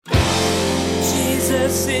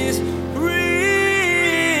Jesus is real.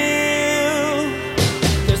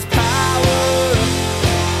 There's power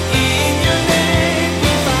in your name.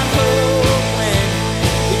 We find hope when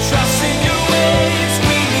we trust in your ways.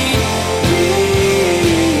 We need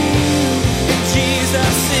real.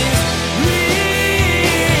 Jesus is real.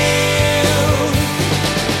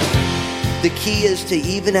 The key is to,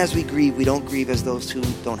 even as we grieve, we don't grieve as those who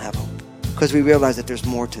don't have hope, because we realize that there's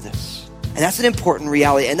more to this. And that's an important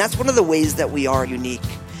reality. And that's one of the ways that we are unique.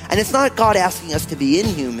 And it's not God asking us to be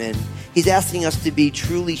inhuman. He's asking us to be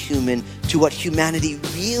truly human to what humanity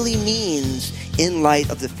really means in light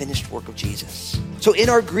of the finished work of Jesus. So in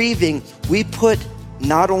our grieving, we put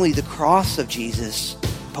not only the cross of Jesus,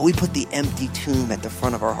 but we put the empty tomb at the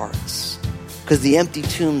front of our hearts. Because the empty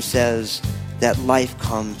tomb says that life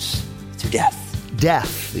comes through death.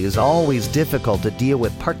 Death is always difficult to deal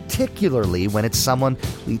with, particularly when it's someone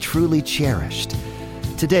we truly cherished.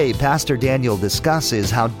 Today, Pastor Daniel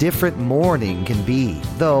discusses how different mourning can be,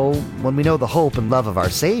 though when we know the hope and love of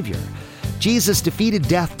our Savior. Jesus defeated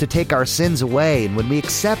death to take our sins away, and when we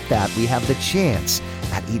accept that, we have the chance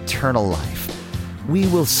at eternal life. We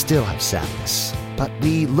will still have sadness, but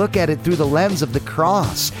we look at it through the lens of the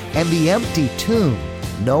cross and the empty tomb,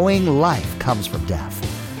 knowing life comes from death.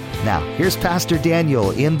 Now, here's Pastor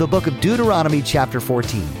Daniel in the book of Deuteronomy chapter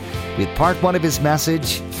 14 with part 1 of his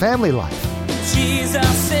message, Family Life.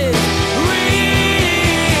 Jesus is real.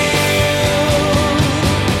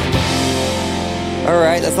 All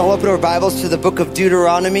right, let's all open our Bibles to the book of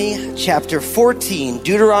Deuteronomy chapter 14.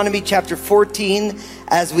 Deuteronomy chapter 14,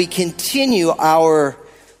 as we continue our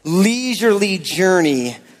leisurely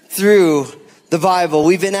journey through the Bible.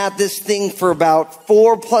 We've been at this thing for about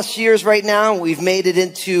 4+ years right now. We've made it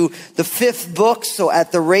into the 5th book. So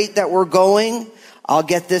at the rate that we're going, I'll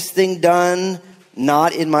get this thing done,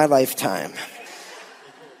 not in my lifetime.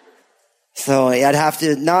 So I'd have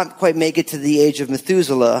to not quite make it to the age of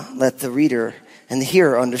Methuselah, let the reader and the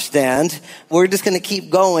hearer understand. We're just going to keep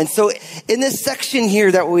going. So in this section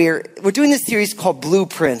here that we're doing this series called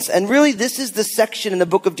Blueprints. And really this is the section in the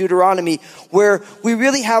book of Deuteronomy where we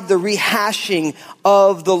really have the rehashing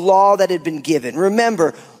of the law that had been given.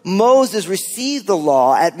 Remember, Moses received the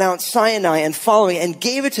law at Mount Sinai and following and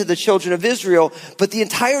gave it to the children of Israel. But the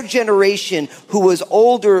entire generation who was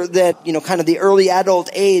older than, kind of the early adult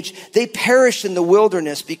age, they perished in the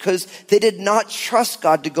wilderness because they did not trust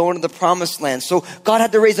God to go into the promised land. So God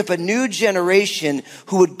had to raise up a new generation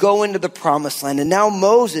who would go into the promised land. And now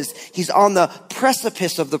Moses, he's on the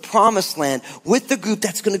precipice of the promised land with the group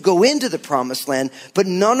that's going to go into the promised land. But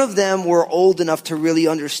none of them were old enough to really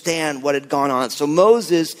understand what had gone on. So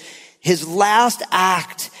Moses, his last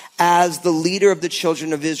act as the leader of the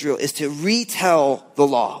children of Israel is to retell the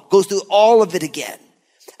law. Goes through all of it again.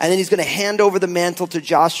 And then he's going to hand over the mantle to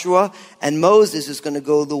Joshua, and Moses is going to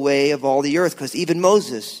go the way of all the earth, because even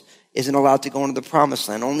Moses isn't allowed to go into the promised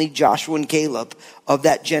land. Only Joshua and Caleb of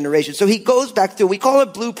that generation. So he goes back through, we call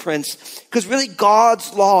it blueprints, because really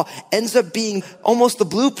God's law ends up being almost the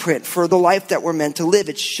blueprint for the life that we're meant to live.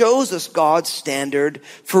 It shows us God's standard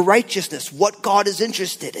for righteousness, what God is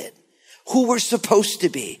interested in, who we're supposed to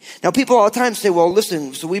be. Now people all the time say, well,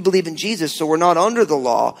 listen, so we believe in Jesus, so we're not under the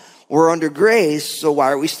law. We're under grace, so why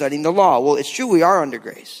are we studying the law? Well, it's true, we are under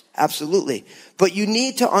grace. Absolutely. But you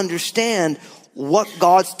need to understand what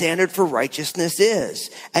God's standard for righteousness is.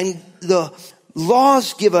 And the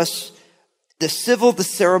laws give us the civil, the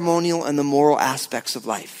ceremonial, and the moral aspects of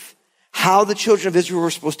life. How the children of Israel were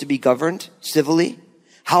supposed to be governed civilly,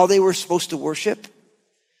 how they were supposed to worship,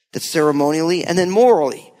 that's ceremonially, and then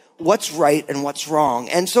morally, what's right and what's wrong.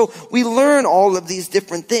 And so we learn all of these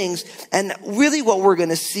different things. And really what we're going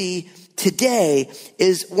to see today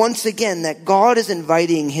is once again that God is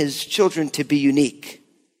inviting his children to be unique.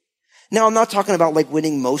 Now, I'm not talking about like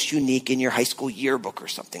winning most unique in your high school yearbook or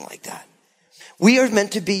something like that. We are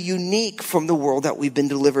meant to be unique from the world that we've been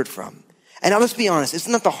delivered from. And now let's be honest,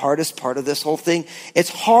 isn't that the hardest part of this whole thing? It's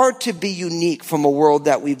hard to be unique from a world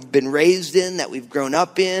that we've been raised in, that we've grown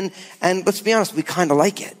up in. And let's be honest, we kind of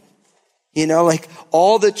like it. Like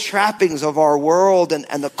all the trappings of our world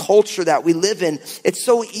and the culture that we live in, it's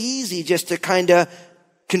so easy just to kind of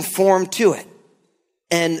conform to it.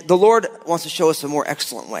 And the Lord wants to show us a more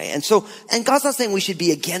excellent way. And God's not saying we should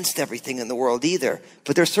be against everything in the world either,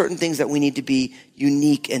 but there are certain things that we need to be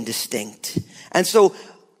unique and distinct. And so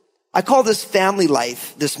I call this Family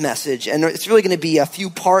Life, this message, and it's really going to be a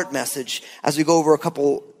few-part message as we go over a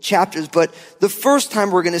couple chapters. But the first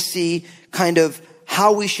time we're going to see kind of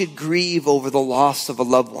how we should grieve over the loss of a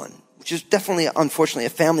loved one, which is definitely, unfortunately, a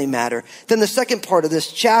family matter. Then the second part of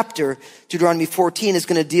this chapter, Deuteronomy 14, is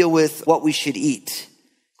going to deal with what we should eat.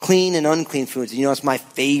 Clean and unclean foods. You know, it's my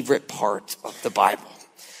favorite part of the Bible.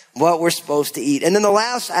 What we're supposed to eat. And then the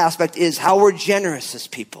last aspect is how we're generous as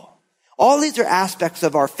people. All these are aspects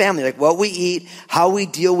of our family, like what we eat, how we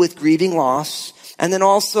deal with grieving loss, and then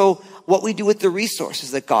also what we do with the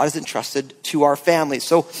resources that God has entrusted to our family.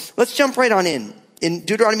 So let's jump right on in. In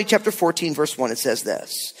Deuteronomy chapter 14, verse 1, it says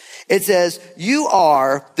this. It says, you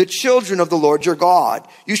are the children of the Lord your God.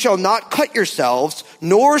 You shall not cut yourselves,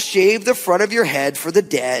 nor shave the front of your head for the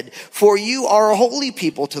dead, for you are a holy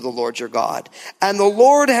people to the Lord your God. And the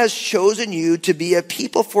Lord has chosen you to be a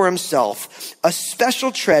people for himself, a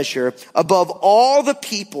special treasure above all the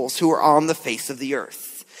peoples who are on the face of the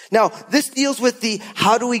earth. Now, this deals with the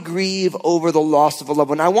how do we grieve over the loss of a loved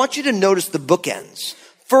one. I want you to notice the bookends.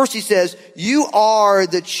 First, he says, you are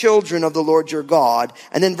the children of the Lord your God.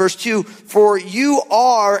 And then verse 2, for you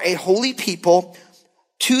are a holy people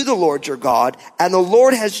to the Lord your God, and the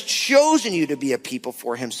Lord has chosen you to be a people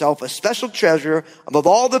for himself, a special treasure above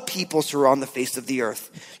all the peoples who are on the face of the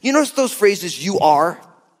earth. You notice those phrases, you are?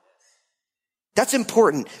 That's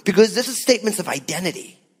important because this is statements of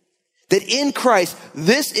identity. That in Christ,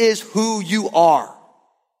 this is who you are.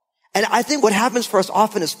 And I think what happens for us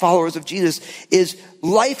often as followers of Jesus is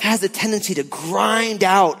life has a tendency to grind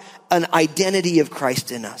out an identity of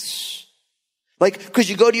Christ in us. Like, because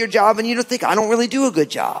you go to your job and you don't think, I don't really do a good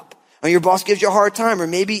job. Or your boss gives you a hard time, or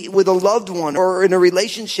maybe with a loved one or in a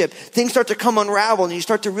relationship, things start to come unravel and you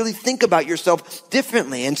start to really think about yourself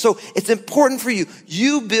differently. And so it's important for you.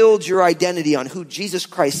 You build your identity on who Jesus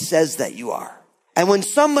Christ says that you are. And when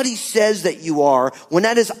somebody says that you are, when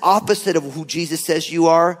that is opposite of who Jesus says you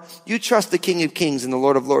are, you trust the King of Kings and the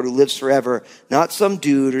Lord of Lords who lives forever, not some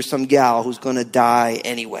dude or some gal who's going to die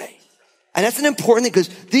anyway. And that's an important thing because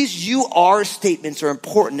these you are statements are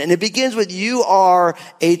important. And it begins with you are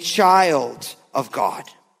a child of God.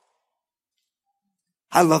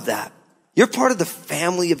 I love that. You're part of the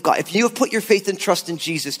family of God. If you have put your faith and trust in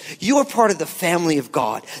Jesus, you are part of the family of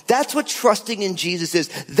God. That's what trusting in Jesus is.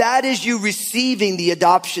 That is you receiving the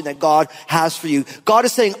adoption that God has for you. God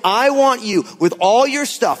is saying, I want you with all your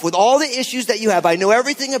stuff, with all the issues that you have. I know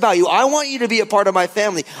everything about you. I want you to be a part of my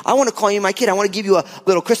family. I want to call you my kid. I want to give you a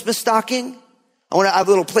little Christmas stocking. I want to have a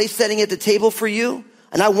little place setting at the table for you.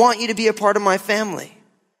 And I want you to be a part of my family.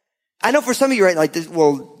 I know for some of you, right, like this,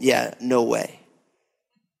 well, yeah, no way.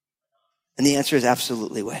 And the answer is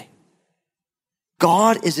absolutely way.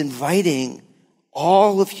 God is inviting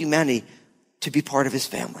all of humanity to be part of his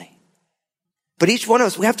family. But each one of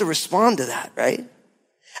us, we have to respond to that, right?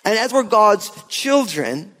 And as we're God's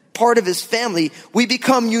children, part of his family, we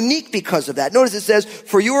become unique because of that. Notice it says,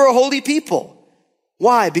 for you are a holy people.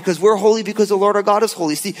 Why? Because we're holy because the Lord our God is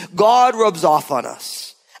holy. See, God rubs off on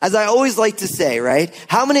us. As I always like to say, right?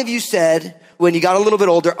 How many of you said when you got a little bit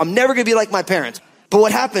older, I'm never going to be like my parents? But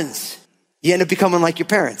what happens? You end up becoming like your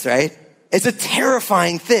parents, right? It's a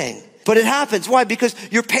terrifying thing, but it happens. Why? Because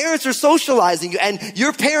your parents are socializing you and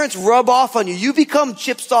your parents rub off on you. You become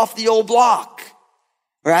chips off the old block,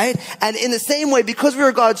 right? And in the same way, because we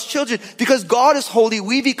are God's children, because God is holy,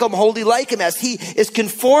 we become holy like him as he is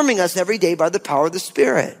conforming us every day by the power of the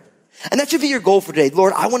Spirit. And that should be your goal for today.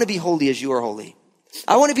 Lord, I want to be holy as you are holy.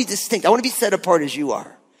 I want to be distinct. I want to be set apart as you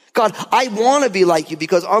are. God, I want to be like you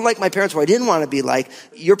because unlike my parents who I didn't want to be like,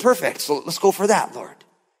 you're perfect. So let's go for that, Lord.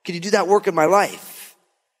 Can you do that work in my life?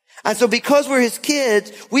 And so because we're his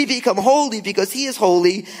kids, we become holy because he is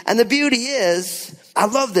holy. And the beauty is, I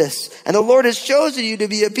love this. And the Lord has chosen you to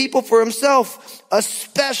be a people for himself, a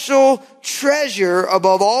special treasure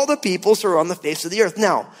above all the peoples who are on the face of the earth.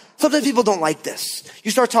 Now, sometimes people don't like this.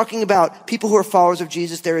 You start talking about people who are followers of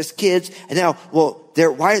Jesus, they're his kids, and now, well,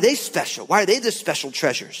 why are they special? Why are they the special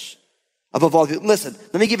treasures above all people? Listen,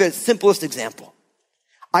 let me give you a simplest example.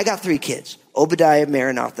 I got 3 kids, Obadiah,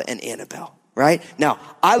 Maranatha, and Annabelle, right? Now,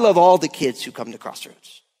 I love all the kids who come to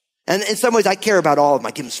Crossroads. And in some ways, I care about all of them.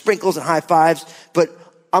 I give them sprinkles and high fives, but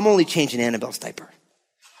I'm only changing Annabelle's diaper.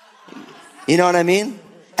 You know what I mean?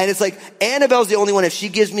 And it's like, Annabelle's the only one, if she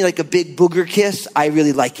gives me like a big booger kiss, I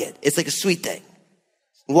really like it. It's like a sweet thing.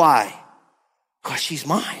 Why? Because she's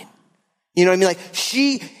mine. You know what I mean? Like,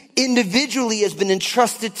 she individually has been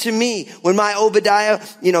entrusted to me. When my Obadiah,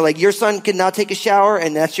 like your son can now take a shower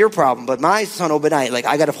and that's your problem. But my son Obadiah, like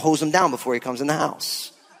I got to hose him down before he comes in the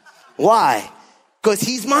house. Why? Because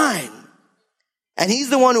he's mine. And he's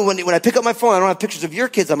the one who, when I pick up my phone, I don't have pictures of your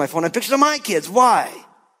kids on my phone. I have pictures of my kids. Why?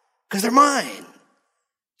 Because they're mine.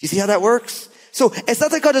 You see how that works? So it's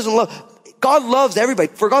not that God doesn't love. God loves everybody.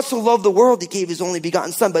 For God so loved the world, he gave his only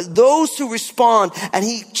begotten son. But those who respond and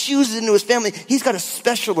he chooses into his family, he's got a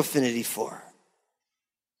special affinity for.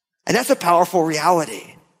 And that's a powerful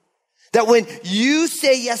reality. That when you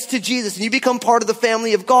say yes to Jesus and you become part of the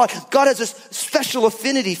family of God, God has a special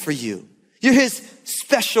affinity for you. You're his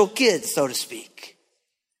special kid, so to speak.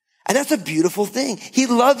 And that's a beautiful thing. He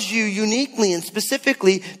loves you uniquely and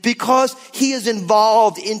specifically because he is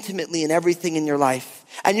involved intimately in everything in your life.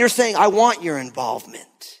 And you're saying, I want your involvement.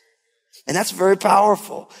 And that's very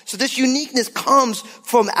powerful. So this uniqueness comes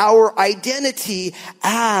from our identity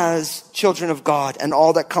as children of God and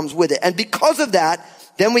all that comes with it. And because of that,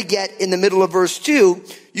 then we get in the middle of verse 2,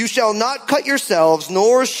 you shall not cut yourselves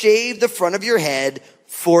nor shave the front of your head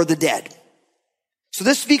for the dead. So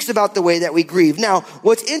this speaks about the way that we grieve. Now,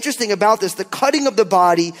 what's interesting about this, the cutting of the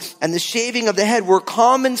body and the shaving of the head were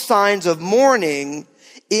common signs of mourning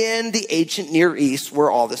in the ancient Near East where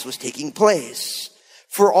all this was taking place.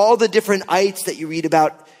 For all the different ites that you read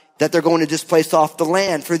about that they're going to displace off the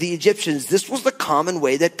land, for the Egyptians, this was the common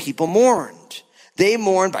way that people mourned. They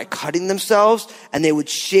mourned by cutting themselves, and they would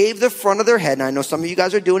shave the front of their head. And I know some of you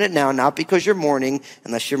guys are doing it now, not because you're mourning,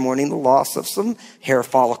 unless you're mourning the loss of some hair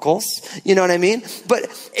follicles. You know what I mean?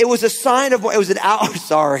 But it was a sign of, it was an hour,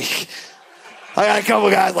 sorry. I got a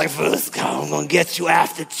couple guys like, let's go, I'm going to get you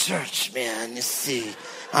after church, man. You see,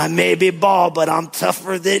 I may be bald, but I'm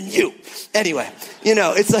tougher than you. Anyway,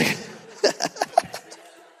 it's like,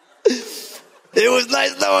 it was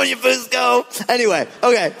nice knowing you, Fusco. Anyway,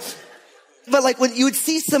 okay. But like when you would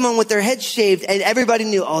see someone with their head shaved and everybody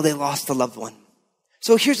knew, oh, they lost a loved one.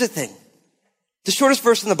 So here's the thing. The shortest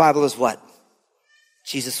verse in the Bible is what?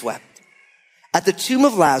 Jesus wept. At the tomb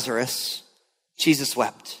of Lazarus, Jesus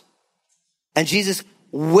wept. And Jesus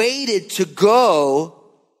waited to go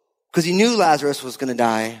because he knew Lazarus was going to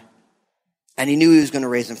die and he knew he was going to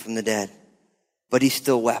raise him from the dead. But he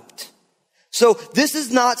still wept. So this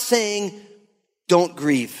is not saying don't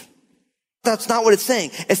grieve. That's not what it's saying.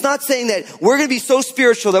 It's not saying that we're going to be so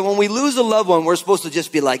spiritual that when we lose a loved one, we're supposed to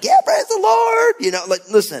just be like, yeah, praise the Lord.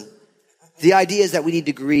 Listen, the idea is that we need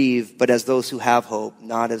to grieve, but as those who have hope,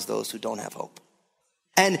 not as those who don't have hope.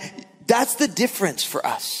 And that's the difference for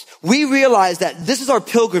us. We realize that this is our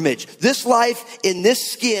pilgrimage. This life in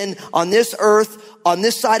this skin, on this earth, on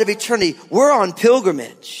this side of eternity, we're on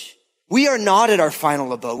pilgrimage. We are not at our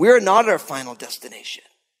final abode. We are not at our final destination.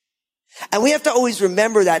 And we have to always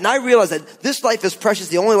remember that. And I realize that this life is precious,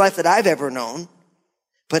 the only life that I've ever known.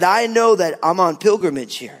 But I know that I'm on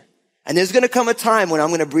pilgrimage here. And there's going to come a time when I'm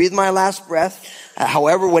going to breathe my last breath,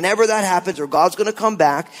 whenever that happens, or God's going to come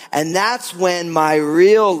back. And that's when my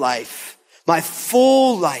real life, my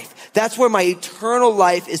full life, that's where my eternal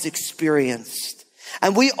life is experienced.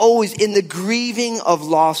 And we always, in the grieving of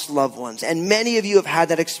lost loved ones, and many of you have had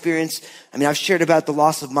that experience. I mean, I've shared about the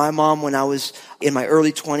loss of my mom when I was in my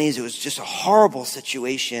early 20s. It was just a horrible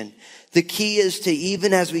situation. The key is to,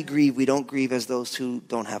 even as we grieve, we don't grieve as those who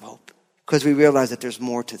don't have hope, because we realize that there's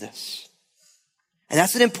more to this. And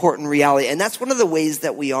that's an important reality. And that's one of the ways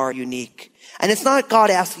that we are unique. And it's not God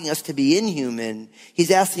asking us to be inhuman.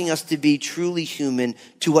 He's asking us to be truly human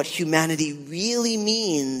to what humanity really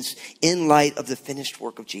means in light of the finished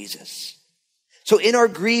work of Jesus. So in our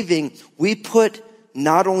grieving, we put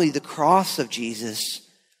not only the cross of Jesus,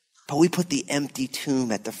 but we put the empty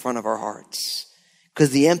tomb at the front of our hearts.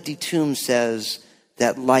 Because the empty tomb says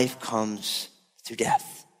that life comes through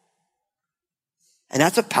death. And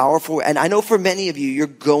that's a powerful, and I know for many of you, you're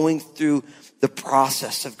going through the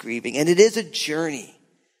process of grieving, and it is a journey.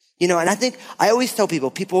 And I think I always tell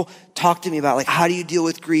people talk to me about like, how do you deal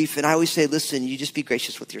with grief? And I always say, listen, you just be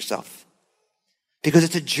gracious with yourself, because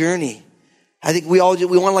it's a journey. I think we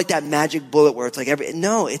want like that magic bullet where it's like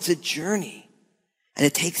no, it's a journey, and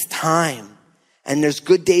it takes time. And there's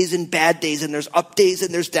good days and bad days, and there's up days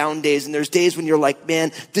and there's down days, and there's days when you're like,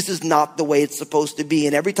 man, this is not the way it's supposed to be.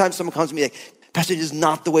 And every time someone comes to me like, Pastor, this is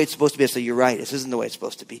not the way it's supposed to be, I say, you're right. This isn't the way it's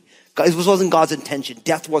supposed to be. This wasn't God's intention.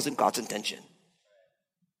 Death wasn't God's intention.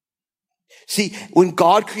 See, when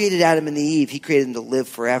God created Adam and Eve, he created them to live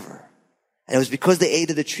forever. And it was because they ate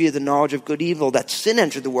of the tree of the knowledge of good and evil that sin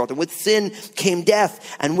entered the world. And with sin came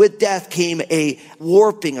death. And with death came a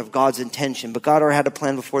warping of God's intention. But God already had a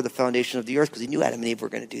plan before the foundation of the earth, because he knew Adam and Eve were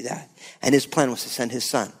going to do that. And his plan was to send his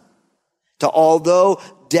son. Although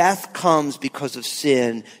death comes because of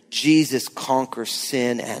sin, Jesus conquers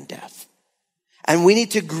sin and death. And we need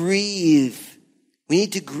to grieve. We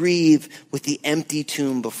need to grieve with the empty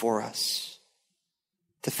tomb before us.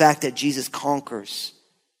 The fact that Jesus conquers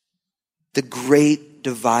the great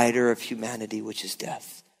divider of humanity, which is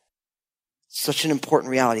death. Such an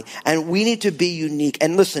important reality. And we need to be unique.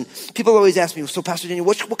 And listen, people always ask me, so Pastor Daniel,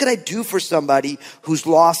 what can I do for somebody who's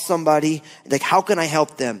lost somebody? Like, how can I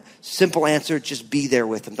help them? Simple answer, just be there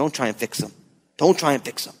with them. Don't try and fix them. Don't try and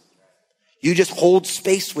fix them. You just hold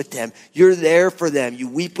space with them. You're there for them. You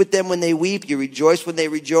weep with them when they weep. You rejoice when they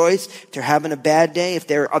rejoice. If they're having a bad day, if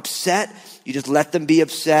they're upset, you just let them be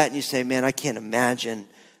upset. And you say, man, I can't imagine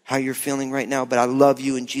how you're feeling right now, but I love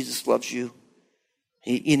you and Jesus loves you.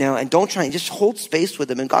 And don't try and just hold space with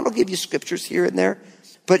them. And God will give you scriptures here and there.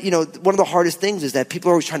 But, one of the hardest things is that people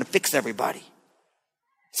are always trying to fix everybody.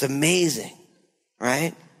 It's amazing,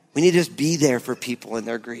 right? We need to just be there for people in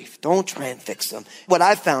their grief. Don't try and fix them. What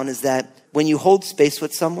I've found is that when you hold space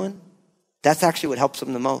with someone, that's actually what helps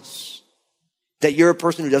them the most. That you're a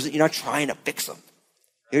person who you're not trying to fix them.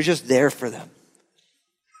 You're just there for them.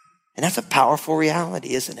 And that's a powerful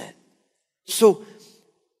reality, isn't it? So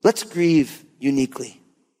let's grieve uniquely.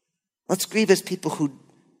 Let's grieve as people who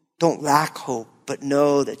don't lack hope, but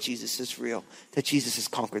know that Jesus is real, that Jesus has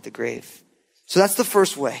conquered the grave. So that's the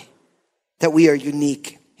first way that we are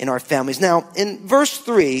unique in our families. Now, in verse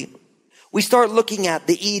 3, we start looking at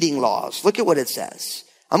the eating laws. Look at what it says.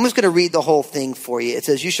 I'm just going to read the whole thing for you. It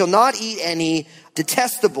says, you shall not eat any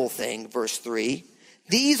detestable thing, verse 3.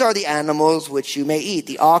 These are the animals which you may eat: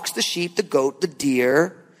 the ox, the sheep, the goat, the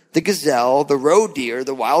deer, the gazelle, the roe deer,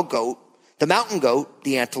 the wild goat, the mountain goat,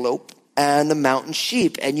 the antelope, and the mountain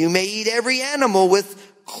sheep. And you may eat every animal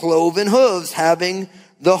with cloven hooves, having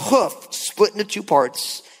the hoof split into two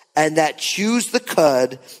parts, and that chews the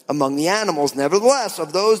cud among the animals. Nevertheless,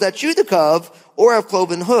 of those that chew the cud or have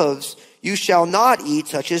cloven hooves, you shall not eat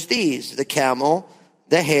such as these: the camel,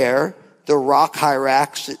 the hare, the rock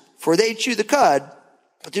hyrax, for they chew the cud,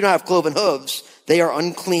 but do not have cloven hooves. They are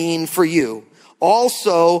unclean for you.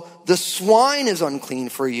 Also, the swine is unclean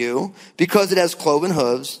for you, because it has cloven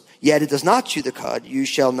hooves, yet it does not chew the cud. You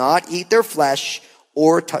shall not eat their flesh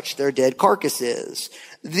or touch their dead carcasses.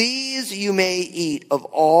 These you may eat of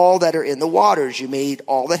all that are in the waters. You may eat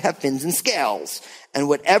all that have fins and scales. And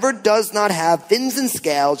whatever does not have fins and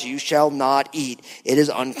scales, you shall not eat. It is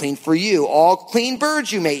unclean for you. All clean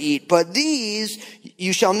birds you may eat, but these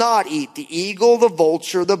you shall not eat: the eagle, the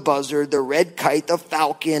vulture, the buzzard, the red kite, the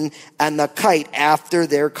falcon, and the kite after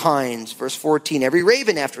their kinds. Verse 14, every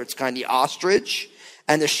raven after its kind, the ostrich,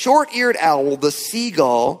 and the short-eared owl, the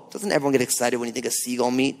seagull. Doesn't everyone get excited when you think of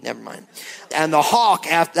seagull meat? Never mind. And the hawk,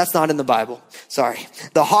 that's not in the Bible. Sorry.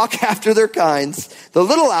 The hawk after their kinds, the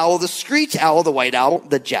little owl, the screech owl, the white owl,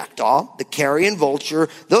 the jackdaw, the carrion vulture,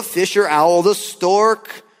 the fisher owl, the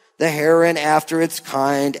stork, the heron after its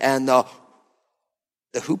kind, and the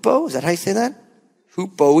hoopoe. Is that how you say that?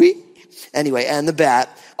 Hoopoe? Anyway, and the bat.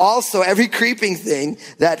 Also, every creeping thing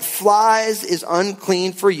that flies is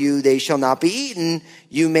unclean for you. They shall not be eaten.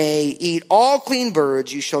 You may eat all clean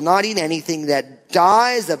birds. You shall not eat anything that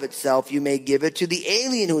dies of itself. You may give it to the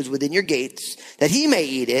alien who is within your gates, that he may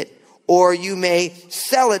eat it, or you may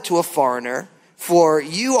sell it to a foreigner. For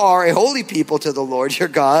you are a holy people to the Lord your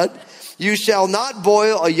God. You shall not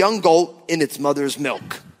boil a young goat in its mother's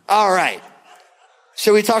milk. All right.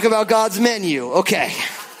 Shall we talk about God's menu? Okay.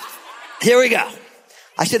 Here we go.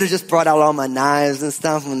 I should have just brought out all my knives and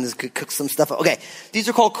stuff and just could cook some stuff. Okay. These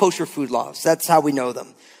are called kosher food laws. That's how we know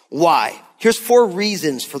them. Why? Here's 4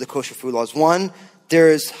 reasons for the kosher food laws. 1,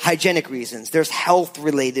 there's hygienic reasons. There's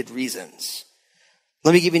health-related reasons.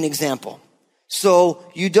 Let me give you an example. So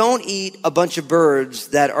you don't eat a bunch of birds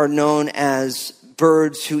that are known as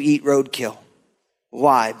birds who eat roadkill.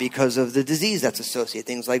 Why? Because of the disease that's associated.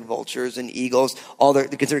 Things like vultures and eagles, they're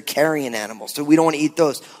considered carrion animals. So we don't want to eat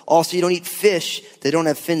those. Also, you don't eat fish that don't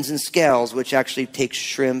have fins and scales, which actually takes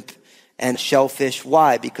shrimp and shellfish.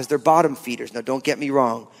 Why? Because they're bottom feeders. Now, don't get me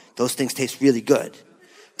wrong. Those things taste really good.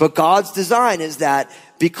 But God's design is that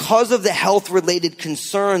because of the health-related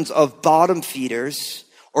concerns of bottom feeders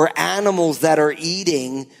or animals that are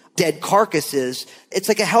eating dead carcasses, it's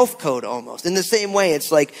like a health code almost. In the same way,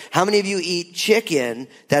 it's like, how many of you eat chicken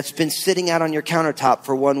that's been sitting out on your countertop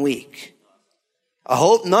for 1 week? I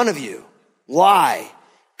hope none of you. Why?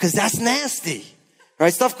 Because that's nasty.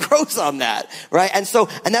 Right? Stuff grows on that. Right? And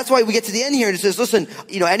that's why we get to the end here and it says, listen,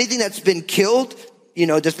 anything that's been killed,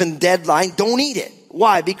 that's been dead lying, don't eat it.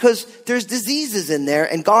 Why? Because there's diseases in there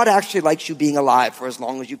and God actually likes you being alive for as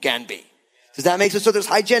long as you can be. Does that make sense? So there's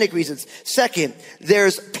hygienic reasons. Second,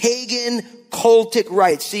 there's pagan cultic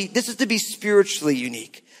rites. See, this is to be spiritually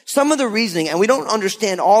unique. Some of the reasoning, and we don't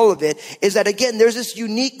understand all of it, is that again, there's this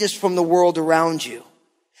uniqueness from the world around you.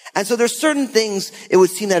 And so there's certain things, it would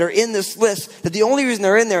seem, that are in this list that the only reason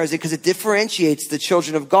they're in there is because it differentiates the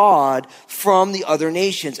children of God from the other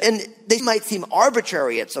nations. And they might seem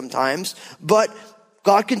arbitrary at some times, but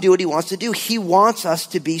God can do what he wants to do. He wants us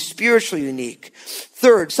to be spiritually unique.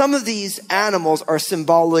 Third, some of these animals are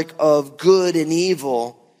symbolic of good and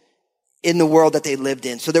evil in the world that they lived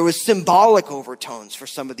in. So there was symbolic overtones for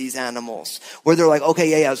some of these animals where they're like,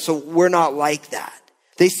 okay, yeah, so we're not like that.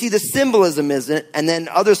 They see the symbolism in it, and then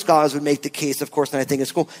other scholars would make the case, of course, and I think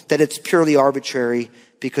it's cool, that it's purely arbitrary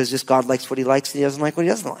because this God likes what he likes and he doesn't like what he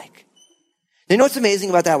doesn't like. You know what's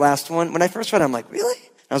amazing about that last one? When I first read it, I'm like, really?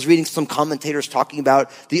 I was reading some commentators talking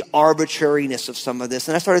about the arbitrariness of some of this,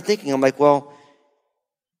 and I started thinking, I'm like, well,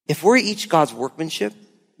 if we're each God's workmanship,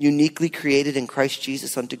 uniquely created in Christ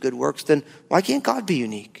Jesus unto good works, then why can't God be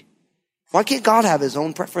unique? Why can't God have his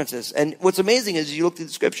own preferences? And what's amazing is you look through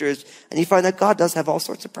the scriptures and you find that God does have all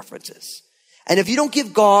sorts of preferences. And if you don't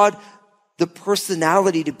give God the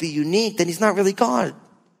personality to be unique, then he's not really God.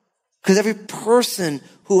 Because every person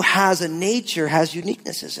who has a nature has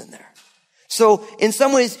uniquenesses in there. So in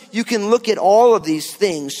some ways, you can look at all of these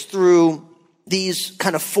things through these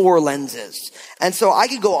kind of four lenses. And so I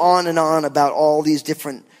could go on and on about all these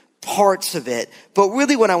different parts of it. But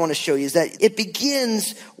really what I want to show you is that it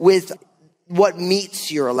begins with what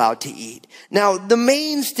meats you're allowed to eat. Now, the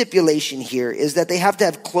main stipulation here is that they have to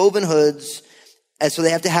have cloven hoods. And so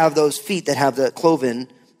they have to have those feet that have the cloven,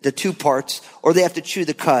 the two parts, or they have to chew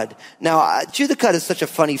the cud. Now, chew the cud is such a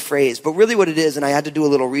funny phrase, but really what it is, and I had to do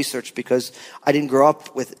a little research because I didn't grow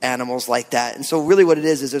up with animals like that. And so really what it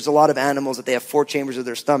is there's a lot of animals that they have 4 chambers of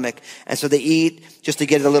their stomach. And so they eat just to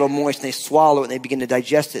get it a little moist, and they swallow it, and they begin to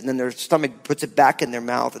digest it. And then their stomach puts it back in their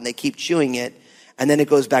mouth, and they keep chewing it. And then it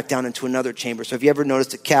goes back down into another chamber. So have you ever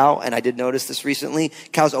noticed a cow, and I did notice this recently,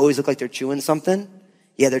 cows always look like they're chewing something.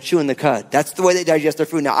 Yeah, they're chewing the cud. That's the way they digest their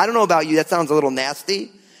food. Now, I don't know about you, that sounds a little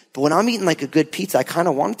nasty. But when I'm eating like a good pizza, I kind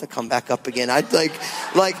of want it to come back up again. I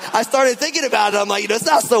started thinking about it. I'm like, it's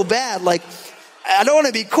not so bad. Like, I don't want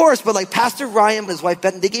to be coarse, but like Pastor Ryan and his wife,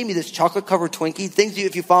 Beth, they gave me this chocolate covered Twinkie. Things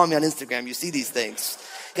if you follow me on Instagram, you see these things.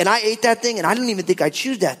 And I ate that thing and I didn't even think I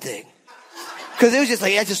chewed that thing. Cause it was just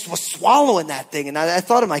like, I just was swallowing that thing. And I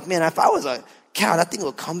thought, I'm like, man, if I was a cow, that thing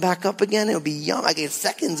would come back up again. It would be yum. I get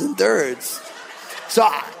seconds and thirds. So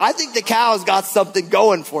I think the cows got something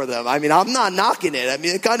going for them. I mean, I'm not knocking it. I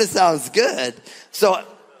mean, it kind of sounds good. So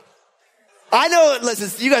I know,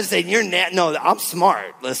 listen, you guys are saying no, I'm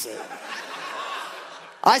smart. Listen.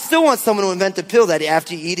 I still want someone to invent a pill that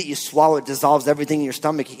after you eat it, you swallow it, dissolves everything in your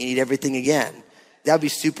stomach. You can eat everything again. That'd be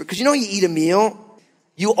super. Cause you know, when you eat a meal,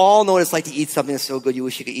 you all know what it's like to eat something that's so good you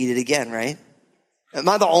wish you could eat it again, right? Am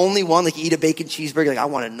I the only one? Like you eat a bacon cheeseburger, like I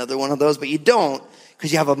want another one of those, but you don't.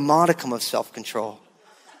 Because you have a modicum of self-control.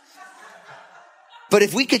 But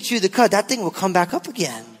if we could chew the cud, that thing will come back up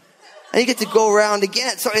again. And you get to go around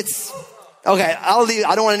again. So it's, okay, I'll leave.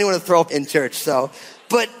 I don't want anyone to throw up in church.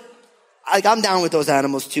 But I'm down with those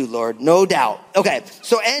animals too, Lord. No doubt. Okay,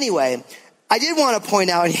 so anyway, I did want to point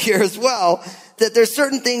out here as well that there's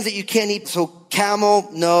certain things that you can't eat. So camel,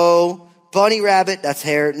 no. Bunny rabbit, that's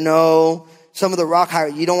hair, no. Some of the rock hire,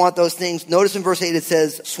 you don't want those things. Notice in verse 8 it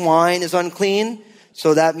says swine is unclean.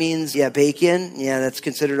 So that means, bacon. Yeah, that's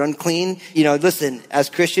considered unclean. Listen, as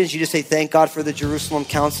Christians, you just say, thank God for the Jerusalem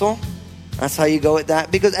Council. That's how you go with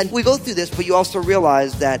that. And we go through this, but you also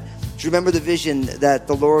realize that, do you remember the vision that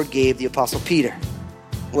the Lord gave the Apostle Peter?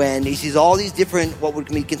 When he sees all these different, what would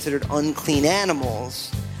be considered unclean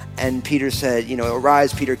animals. And Peter said,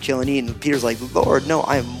 arise, Peter, kill and eat. And Peter's like, Lord, no,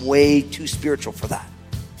 I am way too spiritual for that.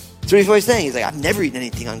 So he's always saying, he's like, I've never eaten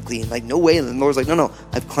anything unclean. Like, no way. And the Lord's like, no,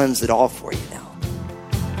 I've cleansed it all for you now.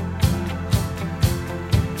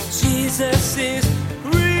 Jesus is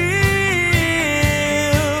real.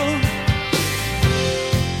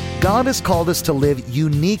 God has called us to live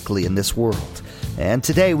uniquely in this world. And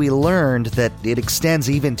today we learned that it extends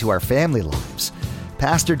even to our family lives.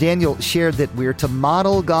 Pastor Daniel shared that we're to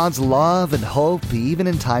model God's love and hope even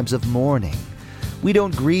in times of mourning. We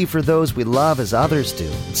don't grieve for those we love as others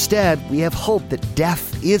do. Instead, we have hope that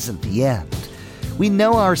death isn't the end. We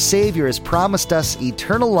know our Savior has promised us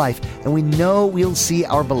eternal life, and we know we'll see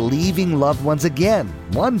our believing loved ones again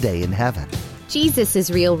one day in heaven. Jesus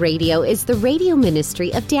is Real Radio is the radio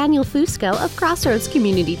ministry of Daniel Fusco of Crossroads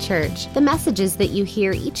Community Church. The messages that you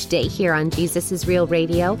hear each day here on Jesus is Real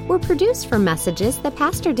Radio were produced from messages that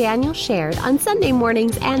Pastor Daniel shared on Sunday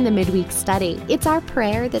mornings and the midweek study. It's our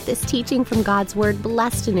prayer that this teaching from God's Word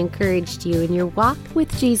blessed and encouraged you in your walk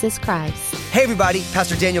with Jesus Christ. Hey everybody,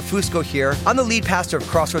 Pastor Daniel Fusco here. I'm the lead pastor of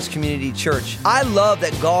Crossroads Community Church. I love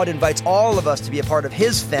that God invites all of us to be a part of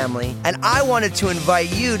His family, and I wanted to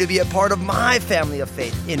invite you to be a part of my family of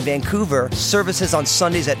faith. In Vancouver, services on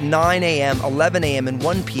Sundays at 9 a.m., 11 a.m., and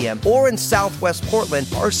 1 p.m. Or in Southwest Portland,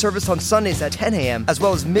 our service on Sundays at 10 a.m., as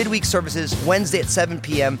well as midweek services Wednesday at 7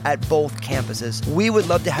 p.m. at both campuses. We would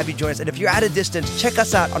love to have you join us, and if you're at a distance, check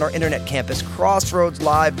us out on our internet campus,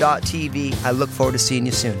 crossroadslive.tv. I look forward to seeing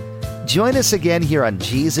you soon. Join us again here on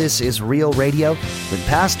Jesus is Real Radio when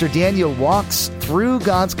Pastor Daniel walks through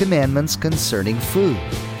God's commandments concerning food.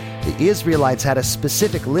 The Israelites had a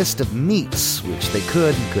specific list of meats which they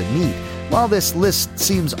could and couldn't eat. While this list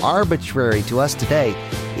seems arbitrary to us today,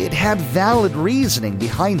 it had valid reasoning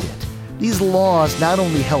behind it. These laws not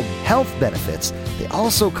only held health benefits, they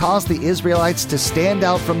also caused the Israelites to stand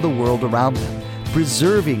out from the world around them,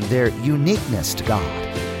 preserving their uniqueness to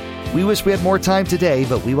God. We wish we had more time today,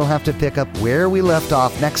 but we will have to pick up where we left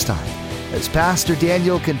off next time, as Pastor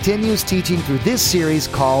Daniel continues teaching through this series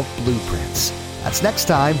called Blueprints. That's next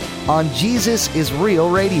time on Jesus is Real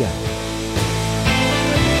Radio.